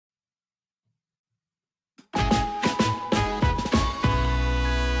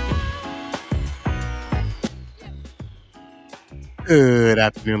Good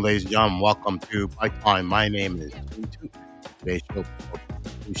afternoon, ladies and gentlemen. Welcome to Bike Time. My name is Jim Toot. Today's show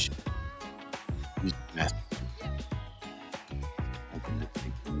is music master. Something to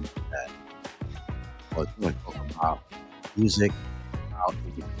take into that. Well, we're going to talk about music, how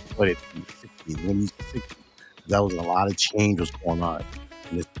it gets recorded in the 60s, when the 60s. There was a lot of change was going on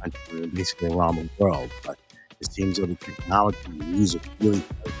in this country and basically around the world. But it seems that the technology and music really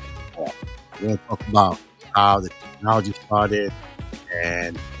started to evolve. We're going to talk about how the technology started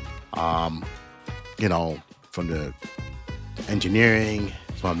and um, you know, from the engineering,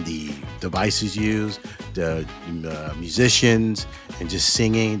 from the devices used, the musicians, and just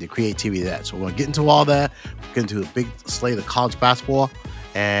singing, the creativity of that. So we're gonna get into all that. We'll get into a big slate of college basketball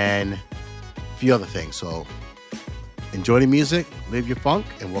and a few other things. So enjoy the music, live your funk,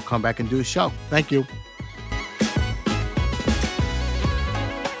 and we'll come back and do a show. Thank you.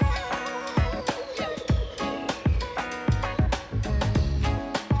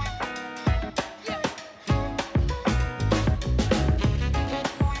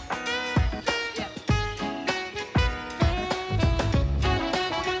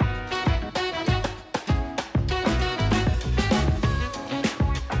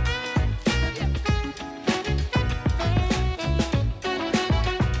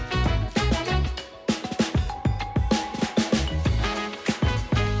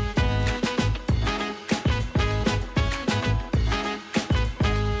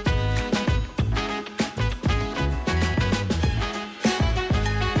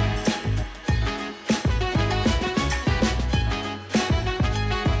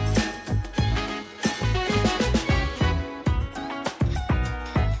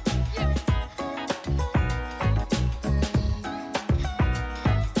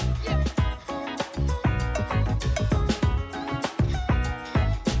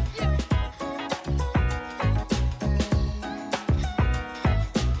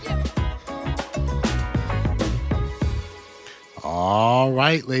 All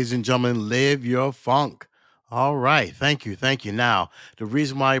right, ladies and gentlemen, live your funk. All right, thank you, thank you. Now, the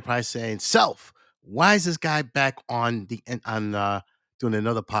reason why you're probably saying, "Self, why is this guy back on doing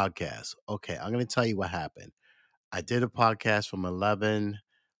another podcast?" Okay, I'm going to tell you what happened. I did a podcast from 11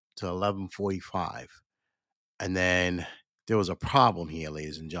 to 11:45, and then there was a problem here,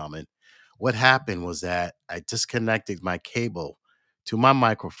 ladies and gentlemen. What happened was that I disconnected my cable to my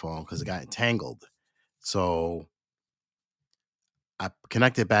microphone because it got entangled. So I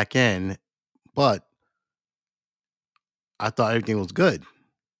connected back in, but I thought everything was good.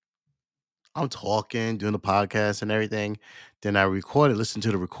 I'm talking, doing the podcast and everything. Then I recorded, listen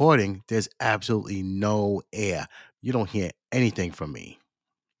to the recording. There's absolutely no air. You don't hear anything from me.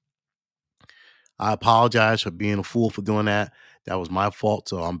 I apologize for being a fool for doing that. That was my fault.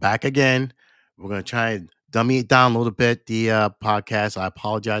 So I'm back again. We're going to try and dummy it down a little bit, the podcast. I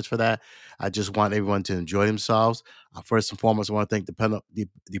apologize for that. I just want everyone to enjoy themselves. First and foremost, I want to thank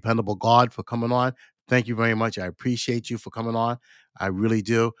Dependable God for coming on. Thank you very much. I appreciate you for coming on. I really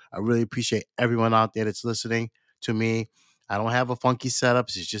do. I really appreciate everyone out there that's listening to me. I don't have a funky setup.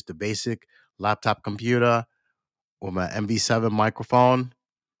 It's just a basic laptop computer with my MV7 microphone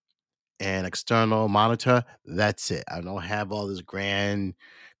and external monitor. That's it. I don't have all this grand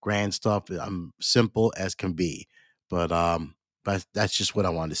stuff. I'm simple as can be. But that's just what I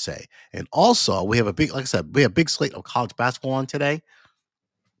wanted to say. And also, we have a big, like I said, we have a big slate of college basketball on today.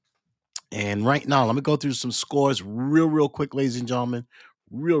 And right now, let me go through some scores real quick, ladies and gentlemen.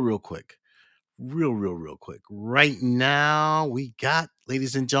 Real quick. Real quick. Right now, we got,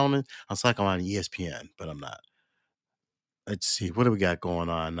 ladies and gentlemen, I was like I'm on ESPN, but I'm not. Let's see. What do we got going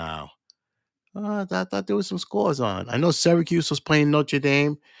on now? I thought there was some scores on. I know Syracuse was playing Notre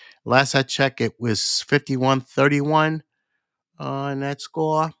Dame. Last I checked, it was 51-31 in that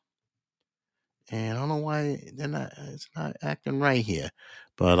score. And I don't know why it's not acting right here.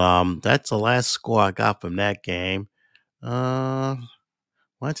 But that's the last score I got from that game. Uh,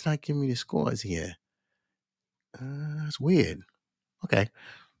 why it's not giving me the scores here? It's weird. Okay.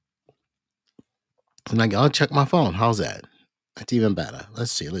 And I'll check my phone. How's that? That's even better.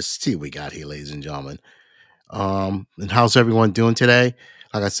 Let's see. Let's see what we got here, ladies and gentlemen. And how's everyone doing today?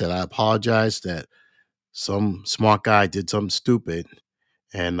 Like I said, I apologize that some smart guy did something stupid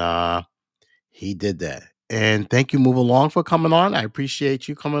and he did that. And thank you, Move Along, for coming on. I appreciate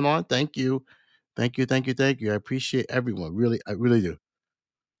you coming on. Thank you. Thank you. I appreciate everyone. Really, I really do.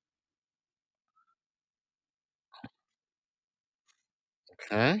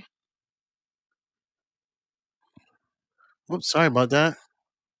 Okay. Whoops, sorry about that.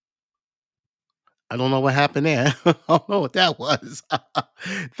 I don't know what happened there. I don't know what that was.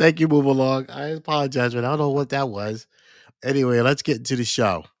 Thank you, Move Along. I apologize, but I don't know what that was. Anyway, let's get into the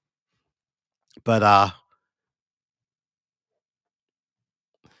show. But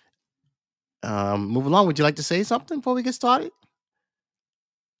move along. Would you like to say something before we get started?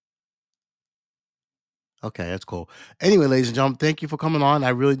 Okay, that's cool. Anyway, ladies and gentlemen, thank you for coming on. I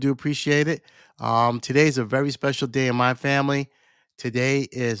really do appreciate it. Today is a very special day in my family. Today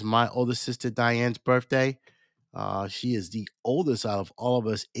is my older sister Diane's birthday. She is the oldest out of all of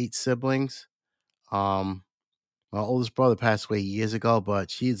us 8 siblings. Um, my oldest brother passed away years ago,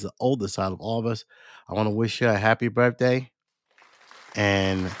 but she's the oldest out of all of us. I want to wish her a happy birthday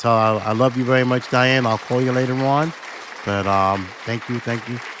and tell her I love you very much, Diane. I'll call you later on. But thank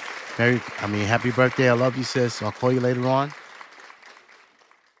you. Happy birthday. I love you, sis. I'll call you later on.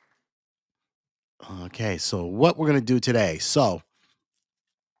 Okay, so what we're gonna do today. So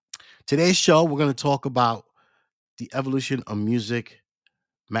today's show, we're gonna talk about the evolution of music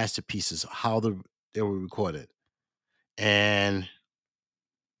masterpieces, they were recorded. And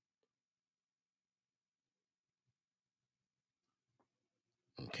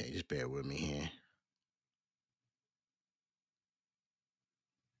okay, just bear with me here.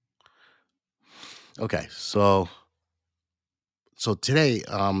 Okay, so today,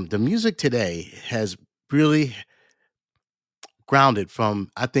 the music today has really grounded from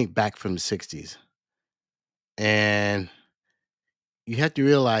I think back from the 60s. And you have to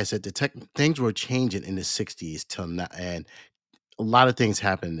realize that things were changing in the 60s till now, and a lot of things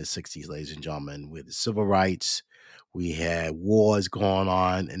happened in the 60s, ladies and gentlemen, with the civil rights. We had wars going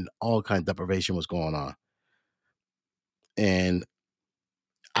on and all kind of deprivation was going on. And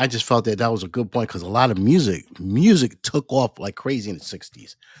I just felt that that was a good point because a lot of music took off like crazy in the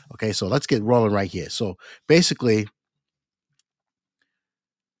 60s. Okay, so let's get rolling right here. So basically,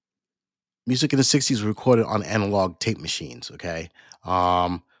 music in the 60s was recorded on analog tape machines. Okay.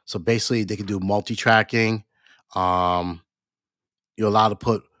 So basically they could do multi-tracking. Um, you're allowed to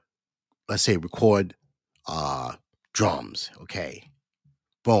put, let's say, record uh drums. Okay.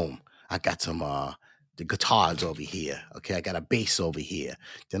 Boom. I got some the guitars over here. Okay, I got a bass over here.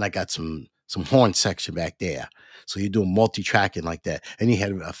 Then I got some horn section back there. So you're doing multi-tracking like that. And you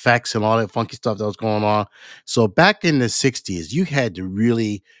had effects and all that funky stuff that was going on. So back in the 60s, you had the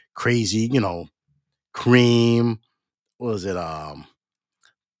really crazy, Cream, what was it?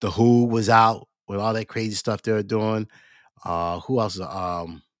 The Who was out with all that crazy stuff they were doing. Who else?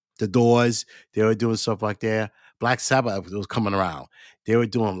 The Doors, they were doing stuff like that. Black Sabbath was coming around. They were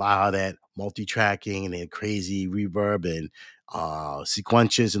doing a lot of that multi-tracking and then crazy reverb and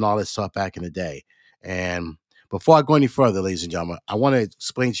sequences and all that stuff back in the day. And before I go any further, ladies and gentlemen, I want to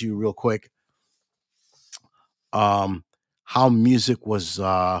explain to you real quick um, how music was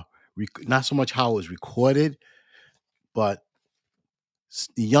not so much how it was recorded, but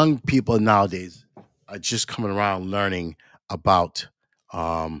the young people nowadays are just coming around learning about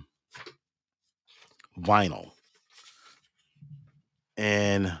um, vinyl.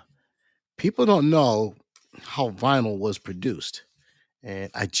 And people don't know how vinyl was produced.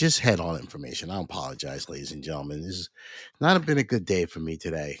 And I just had all the information. I apologize, ladies and gentlemen. This has not been a good day for me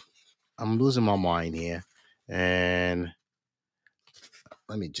today. I'm losing my mind here. And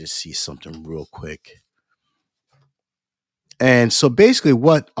let me just see something real quick. And so basically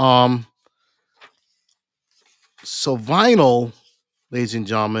so vinyl, ladies and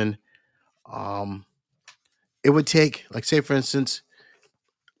gentlemen, um, it would take, like, say for instance,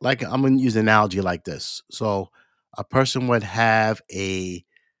 like I'm gonna use an analogy like this. So a person would have a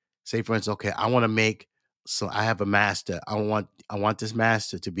say for instance, okay, I want to make so I have a master. I want this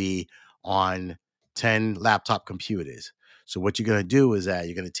master to be on 10 laptop computers. So what you're gonna do is that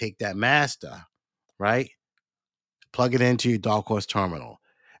you're gonna take that master, right? Plug it into your dark horse terminal.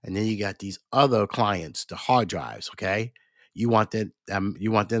 And then you got these other clients, the hard drives, okay? You want that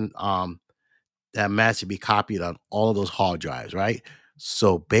master to be copied on all of those hard drives, right?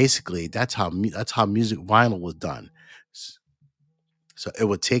 So basically, that's how music vinyl was done. S- So it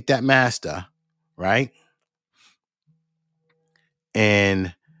would take that master, right,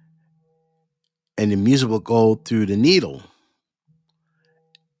 and the music will go through the needle,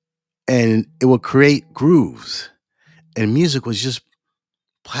 and it will create grooves, and music was just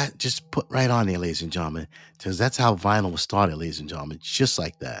put right on there, ladies and gentlemen, because that's how vinyl was started, ladies and gentlemen, just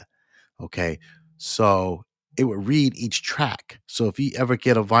like that. Okay, so it would read each track. So if you ever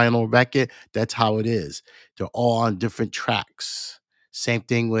get a vinyl record, that's how it is. They're all on different tracks. Same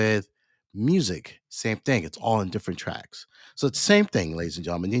thing with music. Same thing. It's all on different tracks. So it's the same thing, ladies and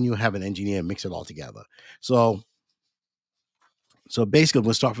gentlemen. Then you have an engineer mix it all together. So basically,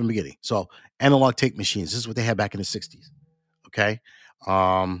 we'll start from the beginning. So analog tape machines. This is what they had back in the 60s. Okay.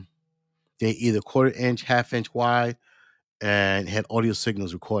 Um, they either quarter inch, half inch wide. and had audio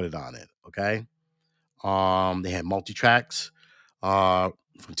signals recorded on it. Okay. They had multi-tracks, from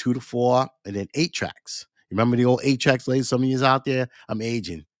 2 to 4, and then 8 tracks. Remember the old 8 tracks, ladies? Some of you out there, I'm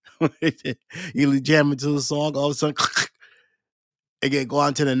aging. You jam into the song, all of a sudden, again, go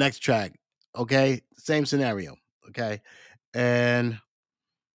on to the next track. Okay, same scenario. Okay, and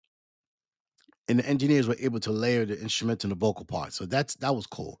the engineers were able to layer the instrument and the vocal part. So that was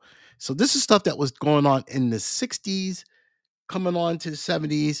cool. So this is stuff that was going on in the '60s, coming on to the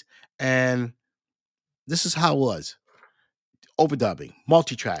 '70s, and this is how it was: overdubbing,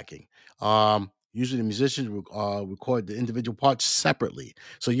 multi-tracking. Usually the musicians record the individual parts separately.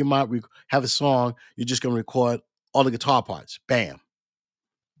 So you might have a song, you're just going to record all the guitar parts, bam,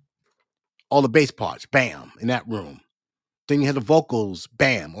 all the bass parts, bam, in that room. Then you have the vocals,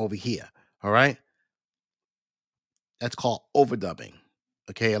 bam, over here. All right. That's called overdubbing.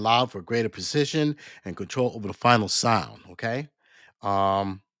 Okay. Allowed for greater precision and control over the final sound. Okay.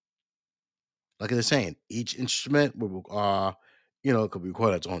 Um, like they're saying, each instrument will, it could be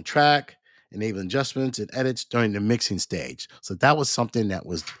recorded its own track, enable adjustments and edits during the mixing stage. So that was something that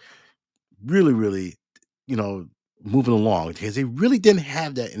was really, really, you know, moving along because they really didn't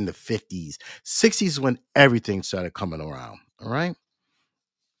have that in the '50s. '60s when everything started coming around. All right.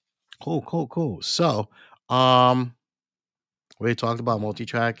 Cool, cool, cool. So, um, we talked about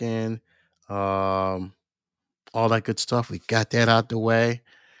multi-tracking, um, all that good stuff. We got that out the way.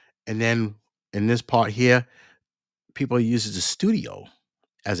 And then in this part here, people use the studio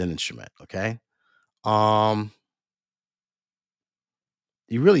as an instrument. Okay. Um,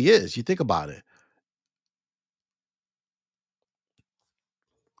 it really is. You think about it.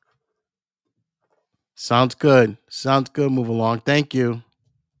 Sounds good. Sounds good. Move along. Thank you.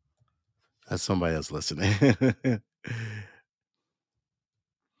 That's somebody else listening.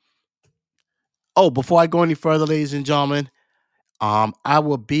 Oh, before I go any further, ladies and gentlemen, I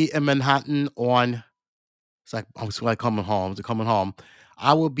will be in Manhattan on. It's like I was like coming home. To coming home,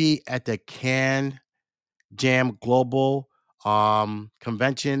 I will be at the Can Jam Global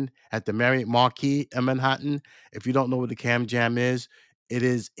convention at the Marriott Marquis in Manhattan. If you don't know what the Cam Jam is, it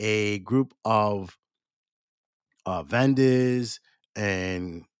is a group of vendors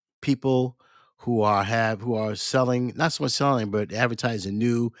and people who are selling, not so much selling, but advertising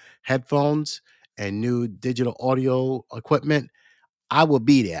new headphones and new digital audio equipment. I will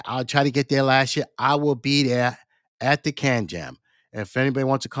be there. I'll try to get there last year. I will be there at the Can Jam. If anybody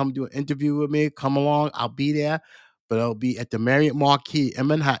wants to come do an interview with me, come along. I'll be there. But I'll be at the Marriott Marquis in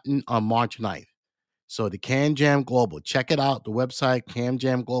Manhattan on March 9th. So the Can Jam Global, check it out. The website,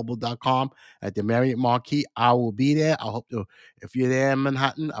 camjamglobal.com at the Marriott Marquis. I will be there. I hope to, if you're there in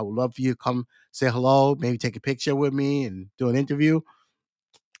Manhattan, I would love for you to come say hello, maybe take a picture with me and do an interview.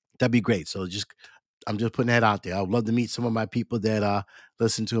 That'd be great. So I'm just putting that out there. I would love to meet some of my people that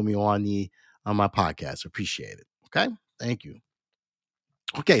listen to me on my podcast. Appreciate it. Okay. Thank you.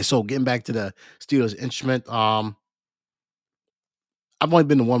 Okay, so getting back to the studio's instrument. I've only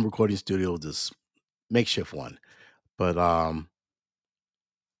been to one recording studio, this makeshift one. But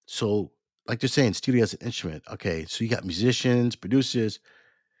so like they're saying, studio as an instrument. Okay, so you got musicians, producers,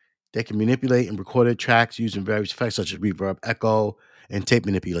 they can manipulate and record their tracks using various effects such as reverb, echo, and tape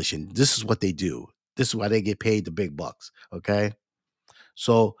manipulation. This is what they do. This is why they get paid the big bucks. Okay.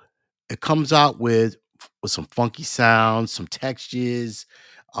 So it comes out with some funky sounds, some textures.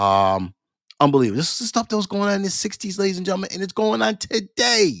 Um, Unbelievable. This is the stuff that was going on in the '60s, ladies and gentlemen, and it's going on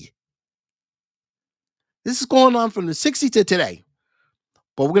today. This is going on from the '60s to today.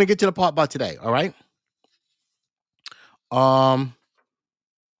 But we're gonna get to the part about today, all right? Um,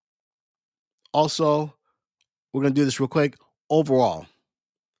 Also, we're gonna do this real quick. Overall,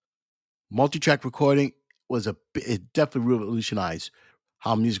 multi-track recording it definitely revolutionized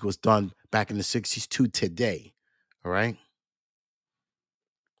how music was done back in the '60s to today. All right.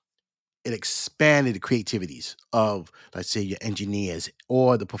 It expanded the creativities of, let's say, your engineers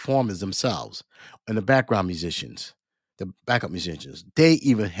or the performers themselves and the background musicians, the backup musicians. They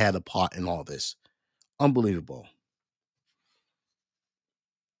even had a part in all this. Unbelievable.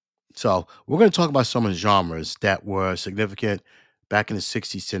 So we're going to talk about some of the genres that were significant back in the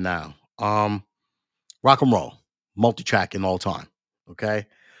 '60s to now. Rock and roll, multi-track in all time. Okay.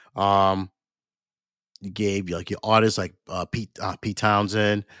 Um, you gave like your artists like Pete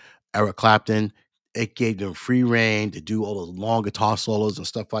Townsend, Eric Clapton. It gave them free reign to do all those long guitar solos and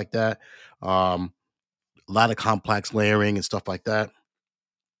stuff like that. A lot of complex layering and stuff like that.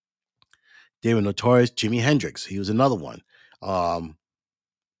 They were notorious. Jimi Hendrix, he was another one. Um,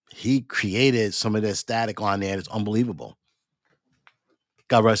 he created some of that static on there. It's unbelievable.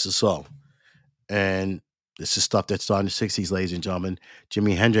 God rest his soul. And This is stuff that started in the 60s, ladies and gentlemen.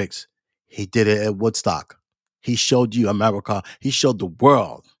 Jimi Hendrix, he did it at Woodstock. He showed you America. He showed the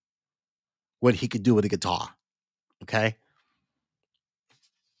world what he could do with a guitar. Okay.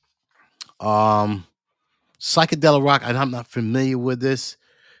 Um, Psychedelic rock, and I'm not familiar with this.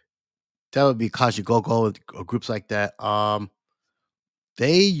 That would be Kaji Go or groups like that.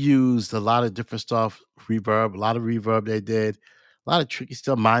 They used a lot of different stuff, reverb, a lot of reverb they did, a lot of tricky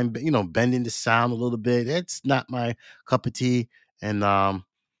stuff, bending the sound a little bit. It's not my cup of tea. And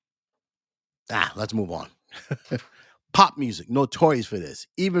let's move on. Pop music, notorious for this,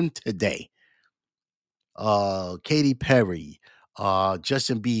 even today. Katy Perry,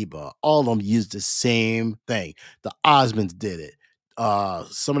 Justin Bieber, all of them used the same thing. The Osmonds did it.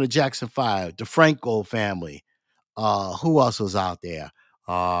 Some of the Jackson Five, the Franco family. Who else was out there?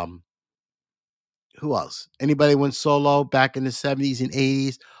 Um, who else? Anybody went solo back in the 70s and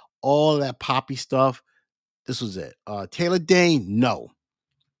 80s? All that poppy stuff. This was it. Taylor Dane, no.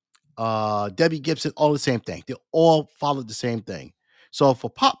 Debbie Gibson, all the same thing. They all followed the same thing. So for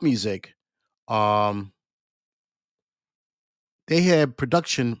pop music, um, they had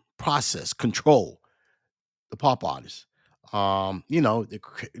production process control, the pop artists. The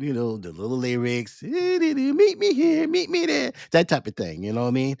little lyrics, meet me here, meet me there, that type of thing. You know what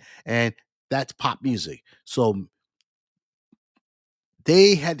I mean? And that's pop music. So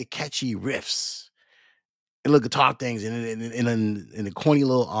they had the catchy riffs and little guitar things and the corny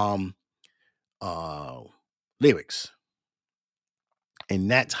little uh lyrics.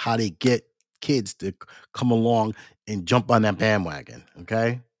 And that's how they get kids to come along and jump on that bandwagon.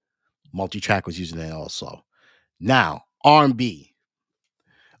 Okay. Multi-track was using that also. Now, R&B.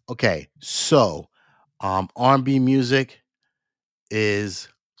 Okay, so R&B music is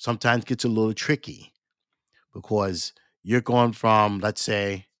sometimes gets a little tricky because you're going from, let's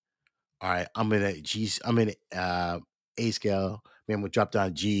say, all right, I'm in a A scale, maybe we'll drop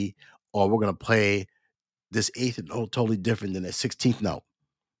down G, or we're gonna play this eighth note totally different than the 16th note.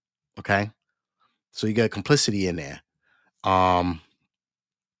 Okay. So you got complicity in there. Um,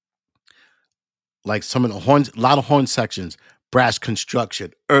 like some of the horns, a lot of horn sections, Brass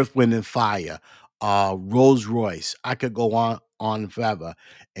Construction, Earth, Wind and Fire, Rolls Royce. I could go on forever,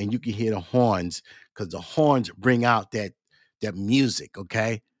 and you can hear the horns because the horns bring out that music.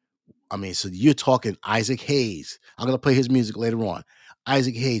 Okay, I mean, so you're talking Isaac Hayes. I'm gonna play his music later on.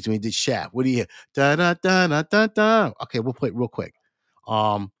 Isaac Hayes when he did Shaft. What do you hear? Da da da da da da. Okay, we'll play it real quick.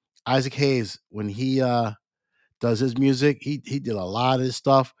 Um, Isaac Hayes when he does his music. He did a lot of this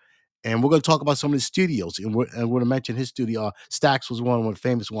stuff, and we're going to talk about some of the studios, and we're going to mention his studio. Stax was one of the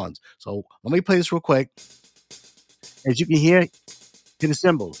famous ones. So let me play this real quick. As you can hear the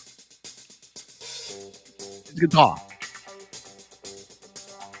cymbals, his guitar.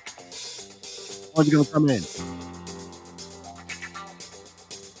 Horns are going to come in.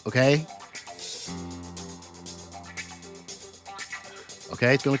 Okay,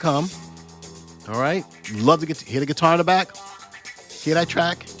 okay, it's going to come. All right, love to hear the guitar in the back. Hear that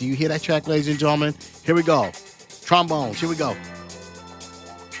track? Do you hear that track, ladies and gentlemen? Here we go. Trombones. Here we go.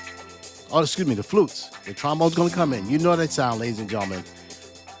 Oh, excuse me, the flutes. The trombone's gonna come in. You know that sound, ladies and gentlemen.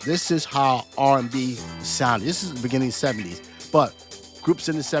 This is how R&B sounded. This is the beginning of the 70s. But groups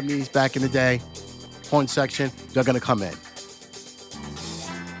in the 70s back in the day, horn section, they're gonna come in.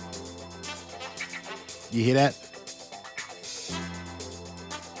 You hear that?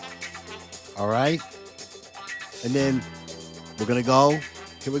 All right. And then we're gonna go.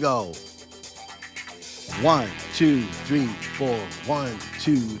 Here we go. 1, 2, 3, 4. 1,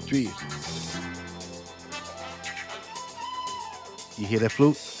 2, 3. You hear that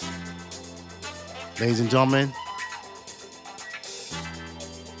flute? Ladies and gentlemen.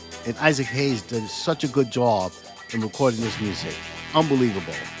 And Isaac Hayes did such a good job in recording this music.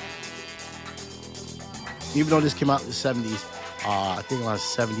 Unbelievable. Even though this came out in the 70s, I think around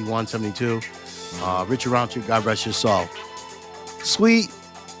 71, 72, Richard Roundtree, God rest your soul. Sweet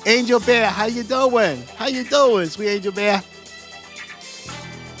Angel Bear, how you doing? How you doing, Sweet Angel Bear?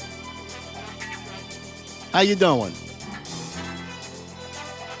 How you doing?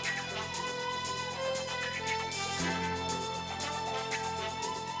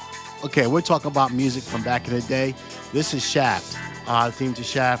 Okay, we're talking about music from back in the day. This is Shaft, theme to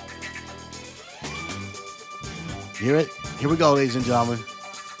Shaft. Hear it? Here we go, ladies and gentlemen.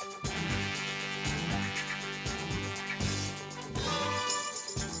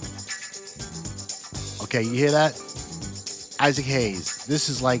 Okay, you hear that? Isaac Hayes. This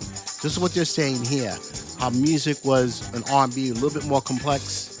is what they're saying here. How music was an R&B a little bit more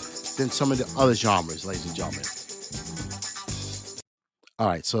complex than some of the other genres, ladies and gentlemen. All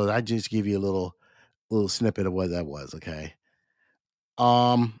right, so I just give you a little little snippet of what that was. Okay.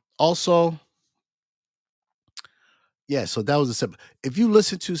 Also, yeah. So that was a sip. If you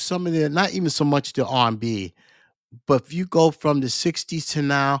listen to some of the, not even so much the R&B, but if you go from the '60s to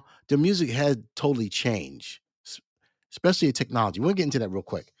now, the music has totally changed, especially the technology. We'll get into that real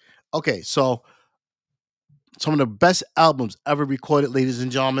quick. Okay, so some of the best albums ever recorded, ladies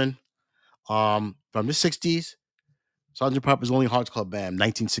and gentlemen, from the '60s. Sergeant Pepper's Lonely Hearts Club Band,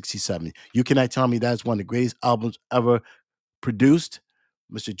 1967. You cannot tell me that's one of the greatest albums ever produced.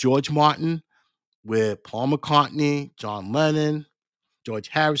 Mr. George Martin with Paul McCartney, John Lennon, George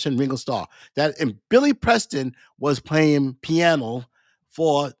Harrison, Ringo Starr. That and Billy Preston was playing piano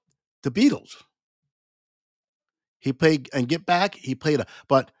for the Beatles. He played and Get Back. He played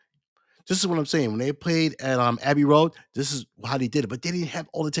but this is what I'm saying. When they played at Abbey Road, this is how they did it. But they didn't have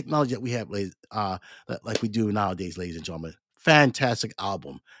all the technology that we have, like we do nowadays, ladies and gentlemen. Fantastic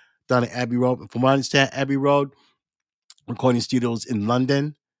album done at Abbey Road. From what I understand, Abbey Road recording studios in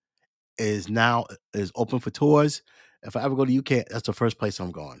London is open for tours. If I ever go to UK, that's the first place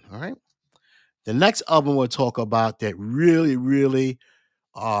I'm going. All right. The next album we'll talk about that really, really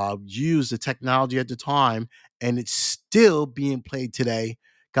used the technology at the time, and it's still being played today.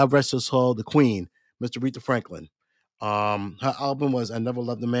 God rest her soul, the Queen, Mr. Aretha Franklin. Her album was "I Never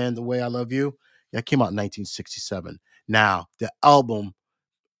Loved a Man the Way I Love You." That came out in 1967. Now, the album,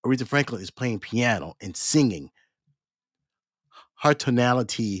 Aretha Franklin is playing piano and singing. Her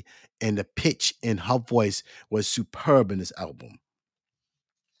tonality and the pitch in her voice was superb in this album.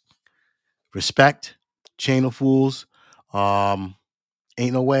 Respect, Chain of Fools, um,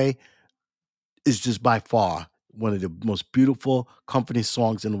 Ain't No Way is just by far one of the most beautiful, comforting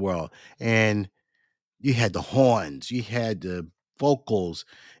songs in the world. And you had the horns, you had the vocals,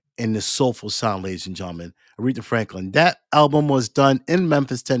 and the soulful sound, ladies and gentlemen. Aretha Franklin. That album was done in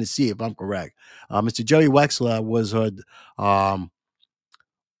Memphis, Tennessee, if I'm correct. Mr. Jerry Wexler um,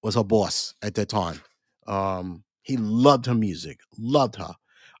 was her boss at that time. He loved her music, loved her.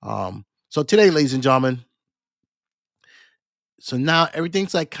 So today, ladies and gentlemen, so now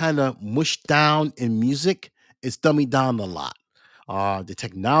everything's like kind of mushed down in music. It's dummied down a lot. The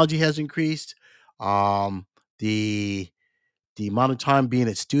technology has increased. Um, the the amount of time being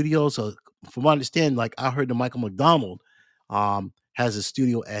at studios. So from what I understand, like I heard that Michael McDonald has a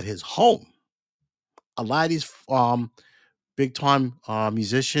studio at his home. A lot of these big time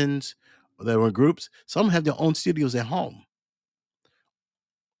musicians that were in groups, some have their own studios at home.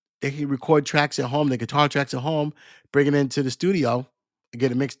 They can record tracks at home, the guitar tracks at home, bring it into the studio, and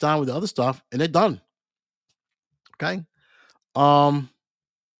get it mixed down with the other stuff, and they're done. Okay. Um,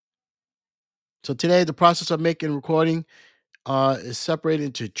 so today the process of making and recording is separated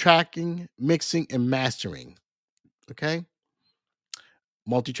into tracking, mixing, and mastering. Okay.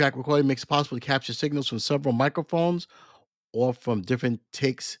 Multi-track recording makes it possible to capture signals from several microphones or from different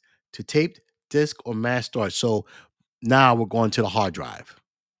takes to taped, disc, or mass storage. So now we're going to the hard drive.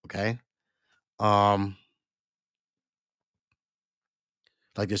 Okay. Um,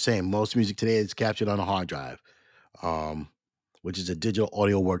 like they're saying, most music today is captured on a hard drive. Um, which is a digital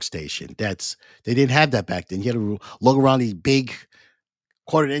audio workstation. They didn't have that back then. You had to lug around these big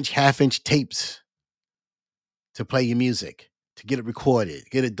quarter inch, half inch tapes to play your music, to get it recorded,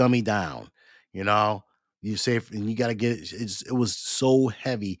 get it dummy down. You know, you say, and you got to get it. It was so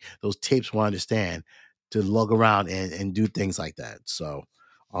heavy. Those tapes were understand to lug around and do things like that. So,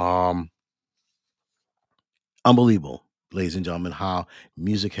 um, unbelievable, ladies and gentlemen, how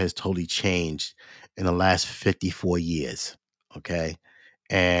music has totally changed in the last 54 years. Okay.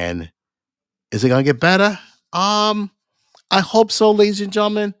 And is it gonna get better? Um, I hope so, ladies and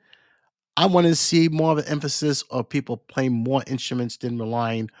gentlemen. I want to see more of an emphasis of people playing more instruments than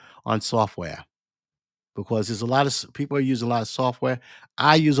relying on software because there's a lot of people are using a lot of software.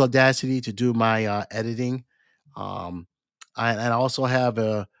 I use Audacity to do my editing. Um, and I also have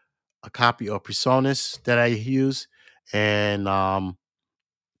a copy of Presonus that I use, and I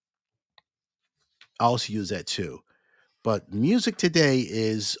also use that too. But music today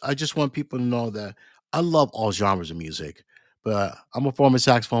is, I just want people to know that I love all genres of music, but I'm a former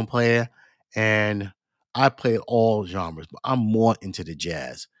saxophone player and I play all genres, but I'm more into the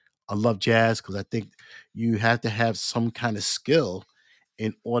jazz. I love jazz because I think you have to have some kind of skill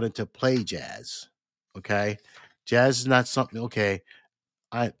in order to play jazz. Okay. Jazz is not something, okay.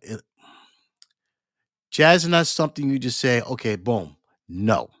 I, it, Jazz is not something you just say, okay, boom.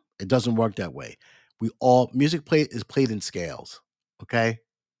 No, it doesn't work that way. Music play is played in scales. Okay,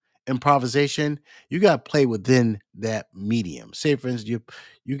 improvisation, you got to play within that medium. Say, for instance,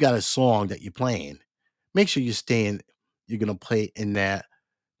 you got a song that you're playing. Make sure you're gonna play in that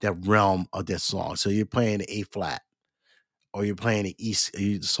that realm of that song. So you're playing the A flat, or you're playing the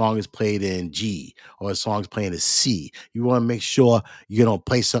the song is played in G, or the song's playing in C. You want to make sure you don't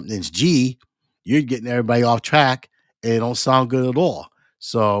play something in G, you're getting everybody off track and it don't sound good at all.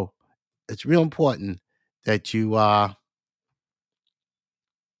 So it's real important that you that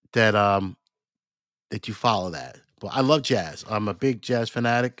that you follow that. But I love jazz. I'm a big jazz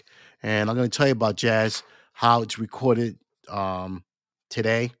fanatic, and I'm going to tell you about jazz, how it's recorded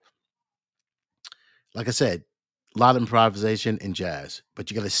today. Like I said, a lot of improvisation in jazz, but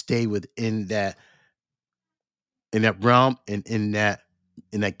you got to stay within that realm and in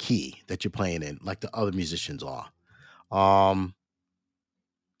that key that you're playing in, like the other musicians are. Um,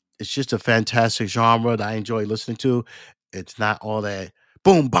 it's just a fantastic genre that I enjoy listening to. It's not all that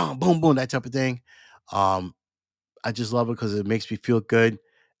boom, boom, boom, boom, that type of thing. Um, I just love it because it makes me feel good,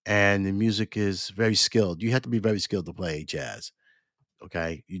 and the music is very skilled. You have to be very skilled to play jazz.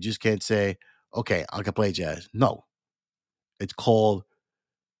 Okay, you just can't say, "Okay, I can play jazz." No, it's called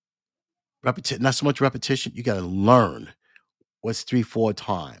repetition. Not so much repetition. You got to learn what's 3/4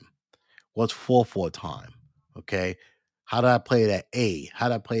 time, what's 4/4 time. Okay, how do I play that A? How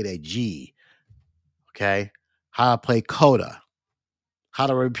do I play that G? Okay, how do I play coda? How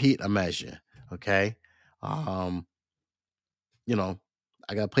to repeat a measure? Okay, um, you know,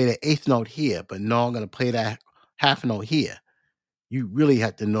 I gotta play the eighth note here, but no, I'm gonna play that half note here. You really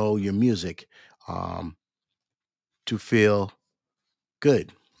have to know your music um, to feel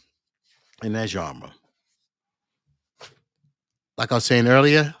good in that genre. Like I was saying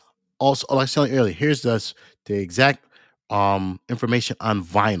earlier, also, like I was saying earlier, here's the exact information on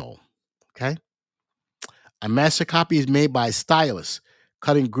vinyl. Okay, a master copy is made by a stylist,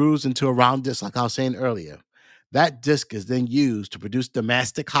 cutting grooves into a round disc, like I was saying earlier. That disc is then used to produce the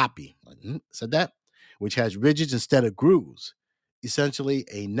master copy. Said that, which has ridges instead of grooves, essentially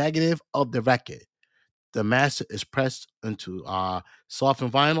a negative of the record. The master is pressed into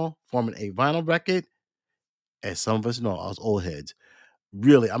softened vinyl, forming a vinyl record. As some of us know, us old heads.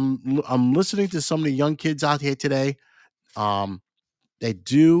 Really, I'm listening to some of the young kids out here today. Um, they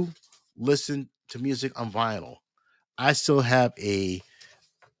do listen to music on vinyl. I still have a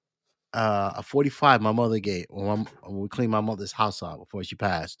 45 my mother gave when we cleaned my mother's house out before she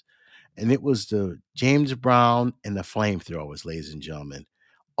passed. And it was the James Brown and the Flamethrowers, ladies and gentlemen.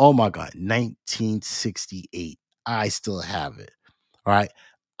 Oh my God, 1968. I still have it. All right.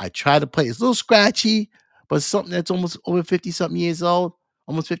 I tried to play. It's a little scratchy, but something that's almost over 50 something years old,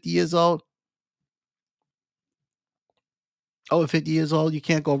 almost 50 years old. Over 50 years old, you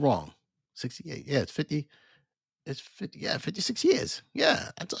can't go wrong. 68. Yeah, it's 50. It's 50. Yeah, 56 years. Yeah,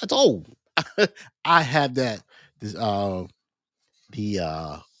 that's old. I have that. This the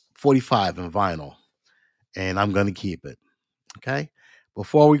 45 in vinyl, and I'm gonna keep it. Okay.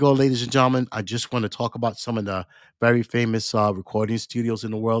 Before we go, ladies and gentlemen, I just want to talk about some of the very famous recording studios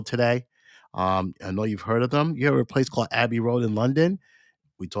in the world today. I know you've heard of them. You have a place called Abbey Road in London.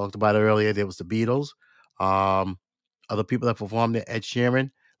 We talked about it earlier. There was the Beatles. Um, Other people that performed there: Ed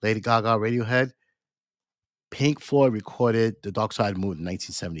Sheeran, Lady Gaga, Radiohead. Pink Floyd recorded The Dark Side of the Moon in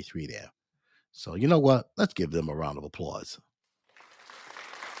 1973 there. So you know what? Let's give them a round of applause.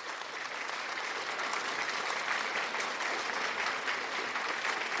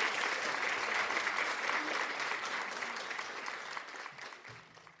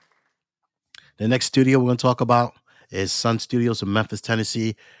 The next studio we're going to talk about is Sun Studios in Memphis,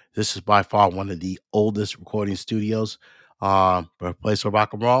 Tennessee. This is by far one of the oldest recording studios. Birthplace of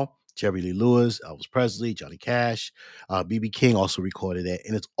rock and roll. Jerry Lee Lewis, Elvis Presley, Johnny Cash, BB King also recorded it,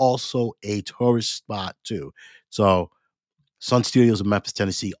 and it's also a tourist spot too. So, Sun Studios in Memphis,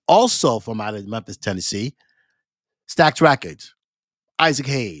 Tennessee. Also from out of Memphis, Tennessee, Stax Records, Isaac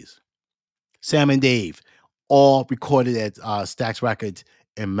Hayes, Sam and Dave, all recorded at Stax Records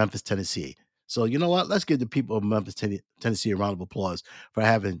in Memphis, Tennessee. So you know what? Let's give the people of Memphis, Tennessee a round of applause for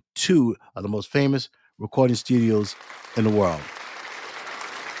having two of the most famous recording studios in the world.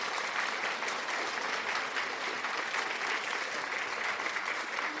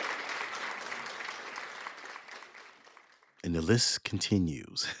 And the list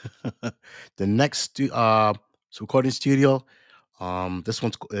continues. The next recording studio, this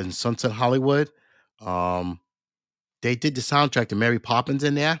one's in Sunset Hollywood. Um, they did the soundtrack to Mary Poppins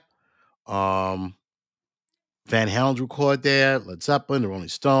in there. Um, Van Halen's record there, Led Zeppelin, the Rolling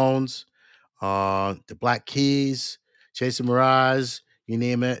Stones, the Black Keys, Jason Mraz, you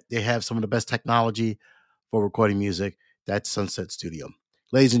name it. They have some of the best technology for recording music. That's Sunset Studio.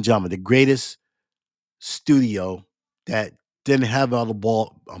 Ladies and gentlemen, the greatest studio that didn't have all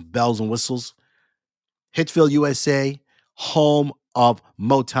the bells and whistles, Hitchfield, USA, home of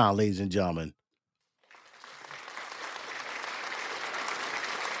Motown, ladies and gentlemen.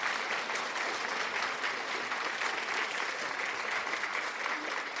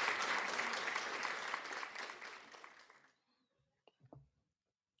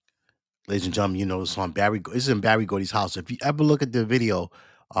 Ladies and gentlemen, you know the song Barry. This is in Barry Gordy's house. If you ever look at the video,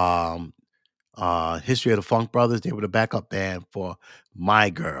 um, History of the Funk Brothers, they were the backup band for My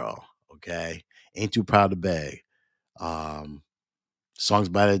Girl. Okay, Ain't Too Proud to Beg. Um, Songs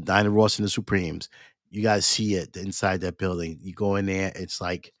by the Dinah Ross and the Supremes. You guys see it inside that building. You go in there, it's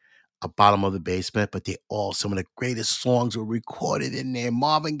like a bottom of the basement, but they all some of the greatest songs were recorded in there.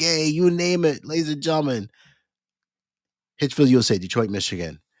 Marvin Gaye, you name it, ladies and gentlemen. Hitchville, USA, Detroit,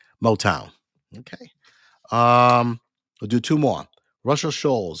 Michigan, Motown. Okay. We'll do two more. Russell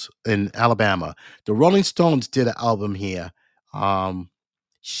Shoals in Alabama. The Rolling Stones did an album here.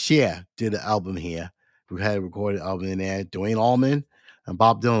 Cher did an album here. We had a recorded album in there. Dwayne Allman and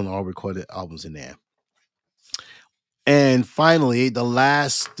Bob Dylan all recorded albums in there. And finally, the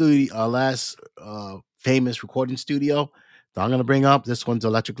last famous recording studio that I'm going to bring up. This one's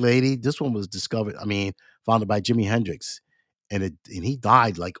Electric Lady. This one was founded by Jimi Hendrix, and he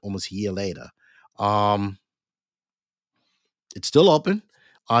died like almost a year later. It's still open.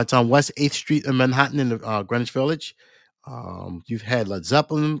 It's on West 8th Street in Manhattan in the Greenwich Village. You've had Led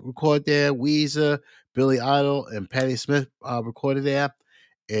Zeppelin record there, Weezer, Billy Idol, and Patti Smith recorded there.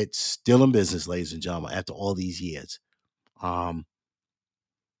 It's still in business, ladies and gentlemen, after all these years. Goes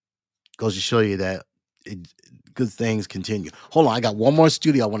to show you that good things continue. Hold on, I got one more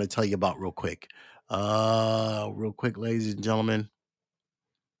studio I want to tell you about real quick. Real quick, ladies and gentlemen.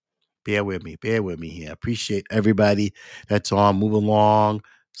 Bear with me here. Appreciate everybody that's on. Move along.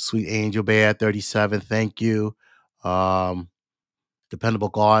 Sweet Angel Bear 37. Thank you. Dependable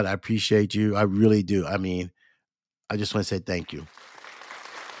God, I appreciate you. I really do. I mean, I just want to say thank you.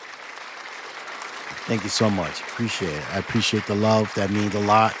 Thank you so much. Appreciate it. I appreciate the love. That means a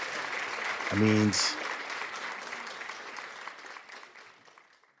lot. It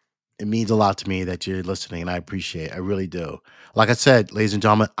means a lot to me that you're listening, and I appreciate it. I really do. Like I said, ladies and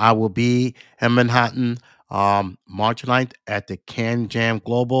gentlemen, I will be in Manhattan March 9th at the Can Jam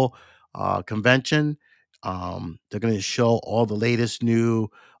Global Convention. They're going to show all the latest new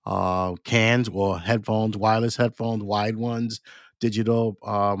cans or headphones, wireless headphones, wide ones, digital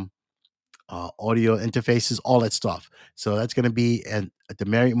audio interfaces, all that stuff. So that's going to be at the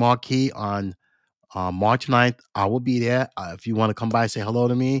Marriott Marquis on March 9th. I will be there. If you want to come by, say hello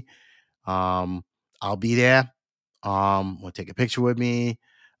to me. I'll be there. Want to take a picture with me.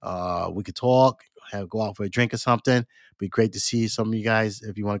 We could talk, go out for a drink or something. Be great to see some of you guys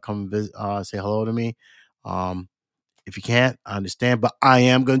if you want to come visit, say hello to me. If you can't, I understand. But I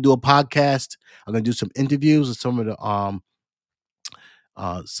am going to do a podcast. I'm going to do some interviews with some of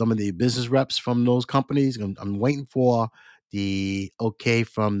the business reps from those companies. I'm waiting for the okay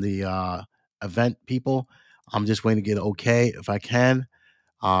from the event people. I'm just waiting to get okay if I can.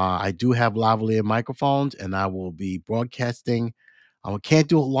 I do have lavalier microphones, and I will be broadcasting. I can't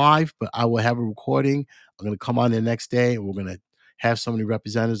do it live, but I will have a recording. I'm going to come on the next day, and we're going to have some of the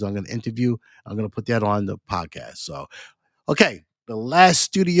representatives I'm going to interview. I'm going to put that on the podcast. So, okay, the last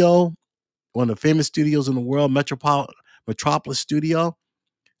studio, one of the famous studios in the world, Metropolis Studio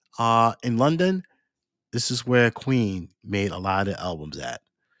in London. This is where Queen made a lot of albums at.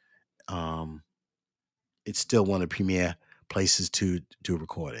 It's still one of the premier places to do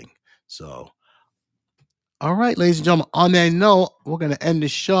recording. So, all right, ladies and gentlemen, on that note, we're going to end the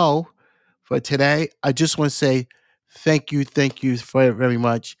show for today. I just want to say thank you for very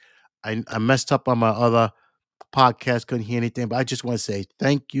much. I messed up on my other podcast, couldn't hear anything, but I just want to say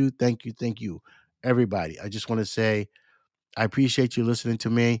thank you, everybody. I just want to say I appreciate you listening to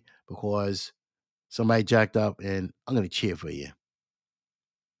me because somebody jacked up, and I'm going to cheer for you.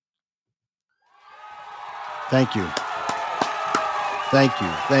 Thank you.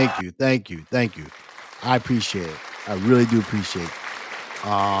 Thank you. I appreciate it. I really do appreciate it.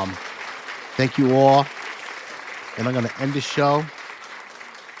 Thank you all. And I'm going to end the show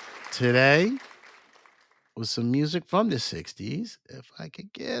today with some music from the 60s. If I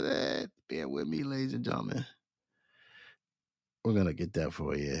could get it. Bear with me, ladies and gentlemen. We're going to get that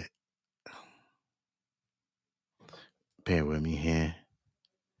for you. Bear with me here.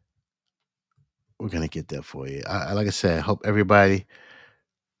 We're going to get that for you. Like I said, I hope everybody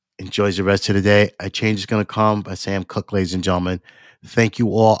enjoys the rest of the day. A Change is going to come by Sam Cooke, ladies and gentlemen. Thank you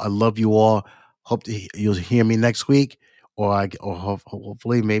all. I love you all. Hope you'll hear me next week, or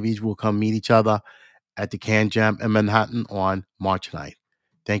hopefully maybe we'll come meet each other at the Can Jam in Manhattan on March 9th.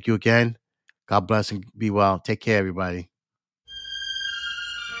 Thank you again. God bless and be well. Take care, everybody.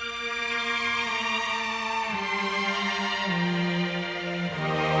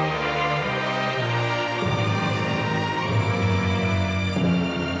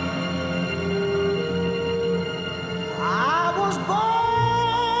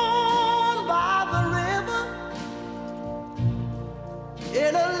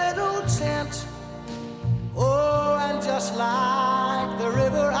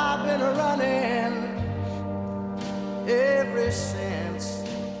 since.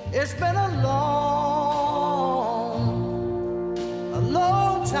 It's been a long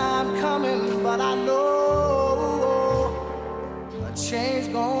time coming, but I know a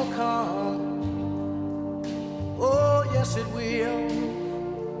change gonna come. Oh, yes it will.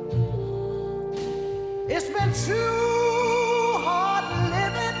 It's been too hard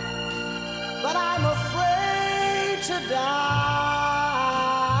living, but I'm afraid to die.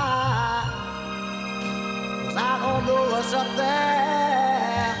 'Cause I don't know what's up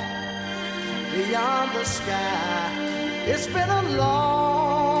there beyond the sky. It's been a long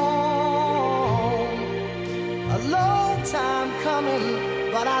time coming,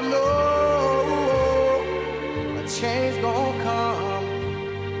 but I know a change gonna come.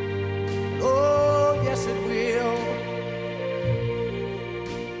 Oh, yes it will.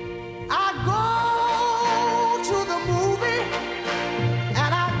 I go to the movie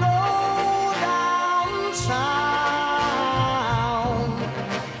and I go downtown.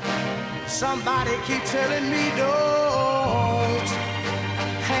 Somebody keep telling me don't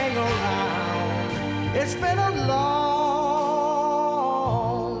hang around. It's been a long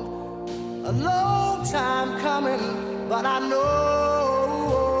time coming, but I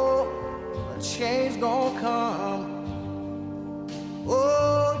know a change gonna come.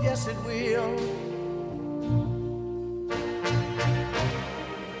 Oh, yes it will.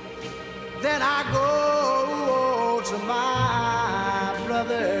 Then I go to my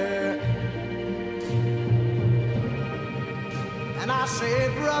brother and I say,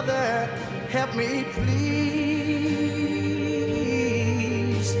 brother, help me please.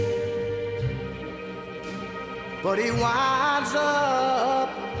 But he winds up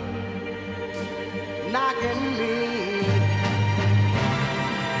knocking me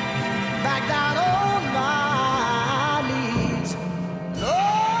back down on my knees.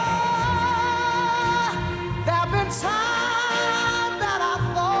 Lord, there've been times that I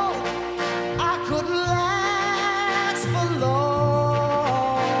thought I couldn't last for long,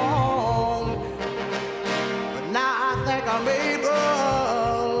 but now I think I'm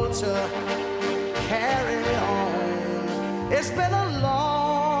able to carry on. It's been a long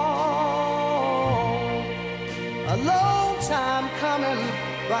time coming,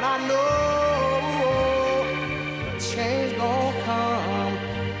 but I know a change gonna come.